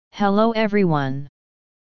Hello everyone.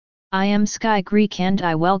 I am Sky Greek and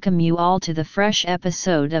I welcome you all to the fresh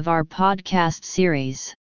episode of our podcast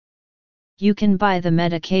series. You can buy the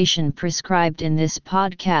medication prescribed in this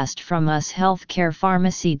podcast from us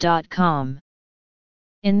healthcarepharmacy.com.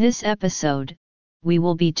 In this episode, we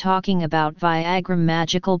will be talking about Viagra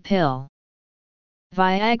magical pill.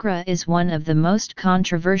 Viagra is one of the most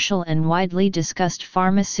controversial and widely discussed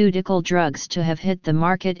pharmaceutical drugs to have hit the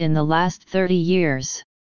market in the last 30 years.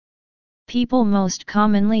 People most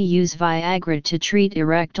commonly use Viagra to treat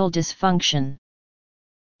erectile dysfunction.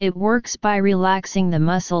 It works by relaxing the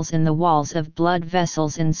muscles in the walls of blood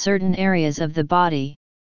vessels in certain areas of the body.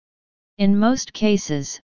 In most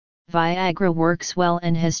cases, Viagra works well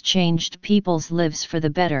and has changed people's lives for the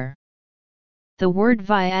better. The word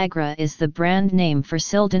Viagra is the brand name for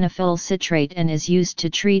sildenafil citrate and is used to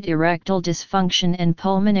treat erectile dysfunction and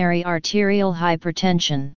pulmonary arterial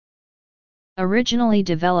hypertension. Originally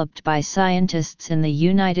developed by scientists in the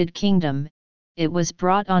United Kingdom, it was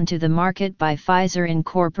brought onto the market by Pfizer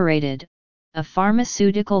Incorporated, a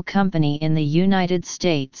pharmaceutical company in the United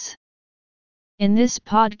States. In this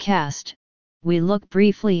podcast, we look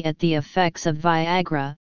briefly at the effects of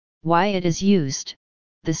Viagra, why it is used,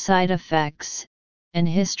 the side effects, and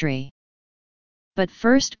history. But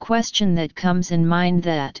first question that comes in mind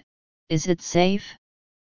is it safe?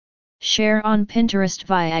 Share on Pinterest.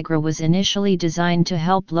 Viagra was initially designed to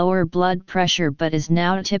help lower blood pressure but is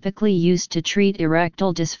now typically used to treat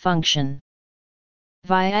erectile dysfunction.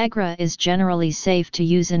 Viagra is generally safe to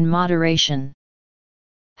use in moderation.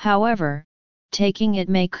 However, taking it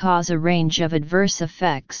may cause a range of adverse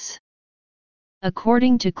effects.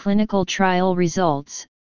 According to clinical trial results,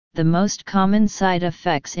 the most common side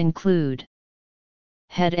effects include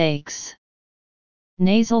headaches,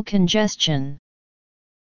 nasal congestion,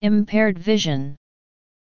 impaired vision,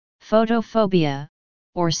 photophobia,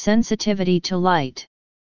 or sensitivity to light,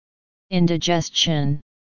 indigestion.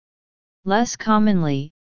 Less commonly,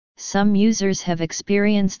 some users have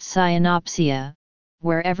experienced cyanopsia,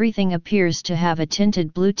 where everything appears to have a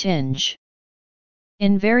tinted blue tinge.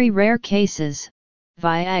 In very rare cases,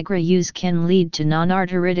 Viagra use can lead to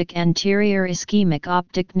non-arteritic anterior ischemic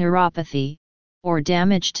optic neuropathy, or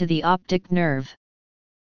damage to the optic nerve.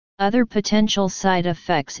 Other potential side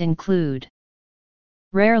effects include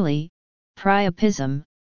rarely, priapism,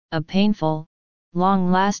 a painful,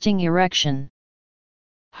 long-lasting erection,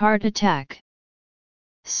 heart attack,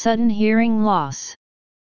 sudden hearing loss,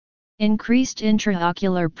 increased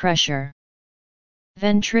intraocular pressure,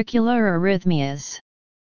 ventricular arrhythmias.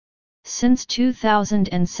 Since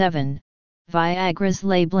 2007, Viagra's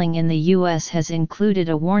labeling in the U.S. has included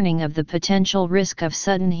a warning of the potential risk of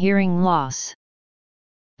sudden hearing loss.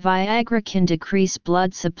 Viagra can decrease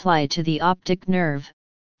blood supply to the optic nerve,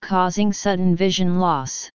 causing sudden vision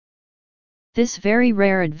loss. This very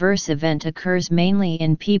rare adverse event occurs mainly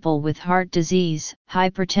in people with heart disease,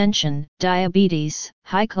 hypertension, diabetes,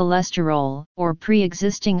 high cholesterol, or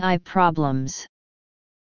pre-existing eye problems.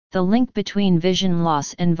 The link between vision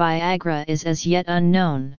loss and Viagra is as yet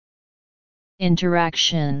unknown.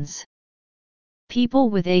 Interactions. People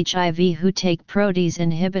with HIV who take protease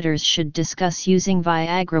inhibitors should discuss using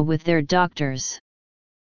Viagra with their doctors.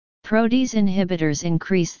 Protease inhibitors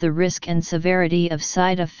increase the risk and severity of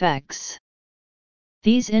side effects.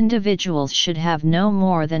 These individuals should have no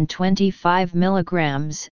more than 25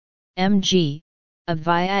 mg, mg, of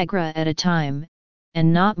Viagra at a time,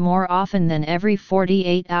 and not more often than every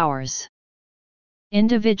 48 hours.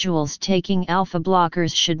 Individuals taking alpha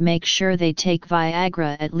blockers should make sure they take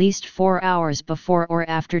Viagra at least 4 hours before or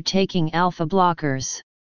after taking alpha blockers.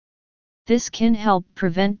 This can help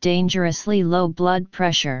prevent dangerously low blood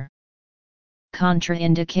pressure.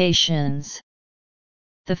 Contraindications.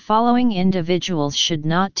 The following individuals should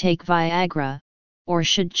not take Viagra, or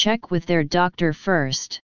should check with their doctor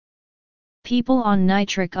first. People on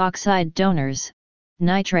nitric oxide donors,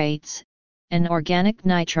 nitrates, and organic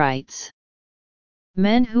nitrites.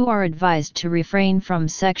 Men who are advised to refrain from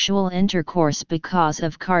sexual intercourse because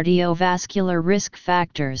of cardiovascular risk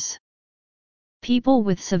factors. People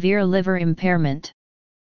with severe liver impairment.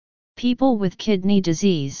 People with kidney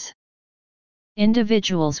disease.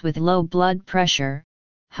 Individuals with low blood pressure,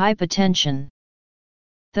 hypertension.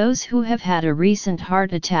 Those who have had a recent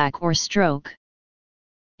heart attack or stroke.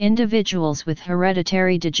 Individuals with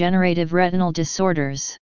hereditary degenerative retinal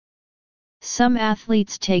disorders. Some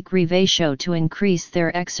athletes take Revatio to increase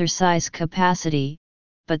their exercise capacity,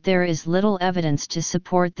 but there is little evidence to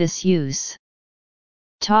support this use.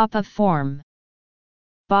 Top of form.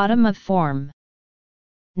 Bottom of form.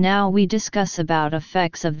 Now we discuss about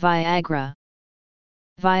effects of Viagra.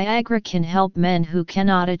 Viagra can help men who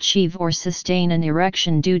cannot achieve or sustain an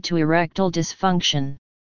erection due to erectile dysfunction.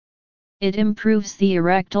 It improves the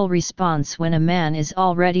erectile response when a man is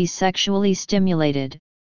already sexually stimulated,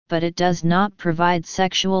 but it does not provide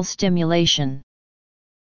sexual stimulation.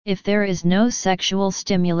 If there is no sexual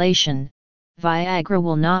stimulation, Viagra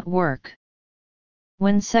will not work.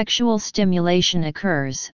 When sexual stimulation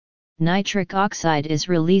occurs, nitric oxide is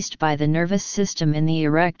released by the nervous system in the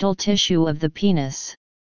erectile tissue of the penis.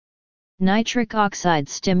 Nitric oxide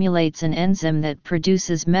stimulates an enzyme that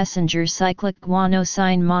produces messenger cyclic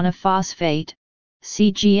guanosine monophosphate,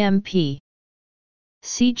 CGMP.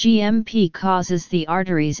 CGMP causes the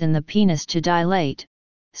arteries in the penis to dilate,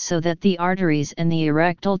 so that the arteries and the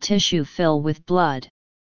erectile tissue fill with blood.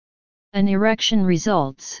 An erection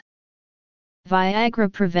results.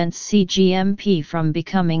 Viagra prevents CGMP from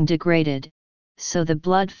becoming degraded, so the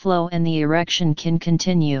blood flow and the erection can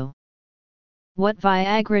continue. What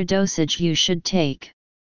Viagra dosage you should take?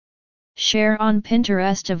 Share on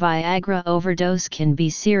Pinterest. A Viagra overdose can be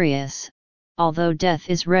serious, although death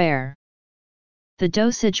is rare. The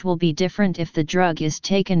dosage will be different if the drug is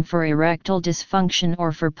taken for erectile dysfunction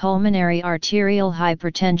or for pulmonary arterial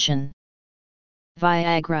hypertension.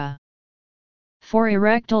 Viagra. For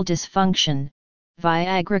erectile dysfunction,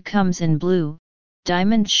 Viagra comes in blue,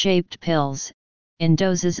 diamond-shaped pills, in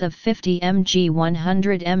doses of 50 mg,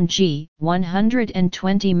 100 mg,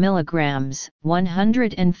 120 mg,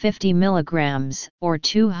 150 mg, or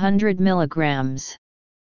 200 mg.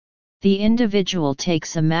 The individual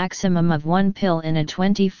takes a maximum of 1 pill in a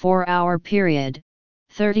 24-hour period,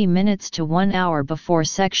 30 minutes to 1 hour before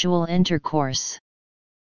sexual intercourse.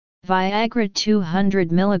 Viagra 200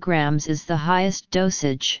 mg is the highest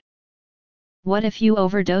dosage. What if you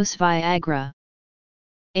overdose Viagra?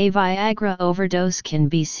 A Viagra overdose can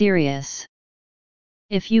be serious.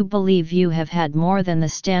 If you believe you have had more than the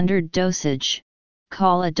standard dosage,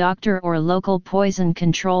 call a doctor or local poison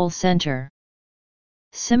control center.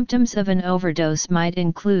 Symptoms of an overdose might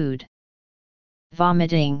include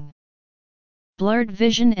vomiting, blurred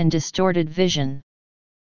vision and distorted vision,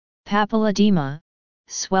 papilledema,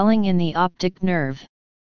 swelling in the optic nerve,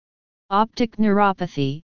 optic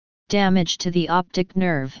neuropathy, damage to the optic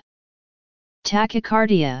nerve,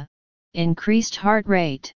 tachycardia, increased heart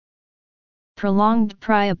rate, prolonged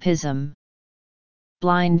priapism,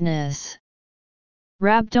 blindness,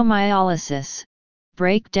 rhabdomyolysis,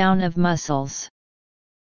 breakdown of muscles,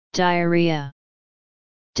 diarrhea.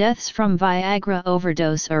 Deaths from Viagra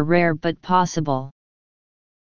overdose are rare but possible.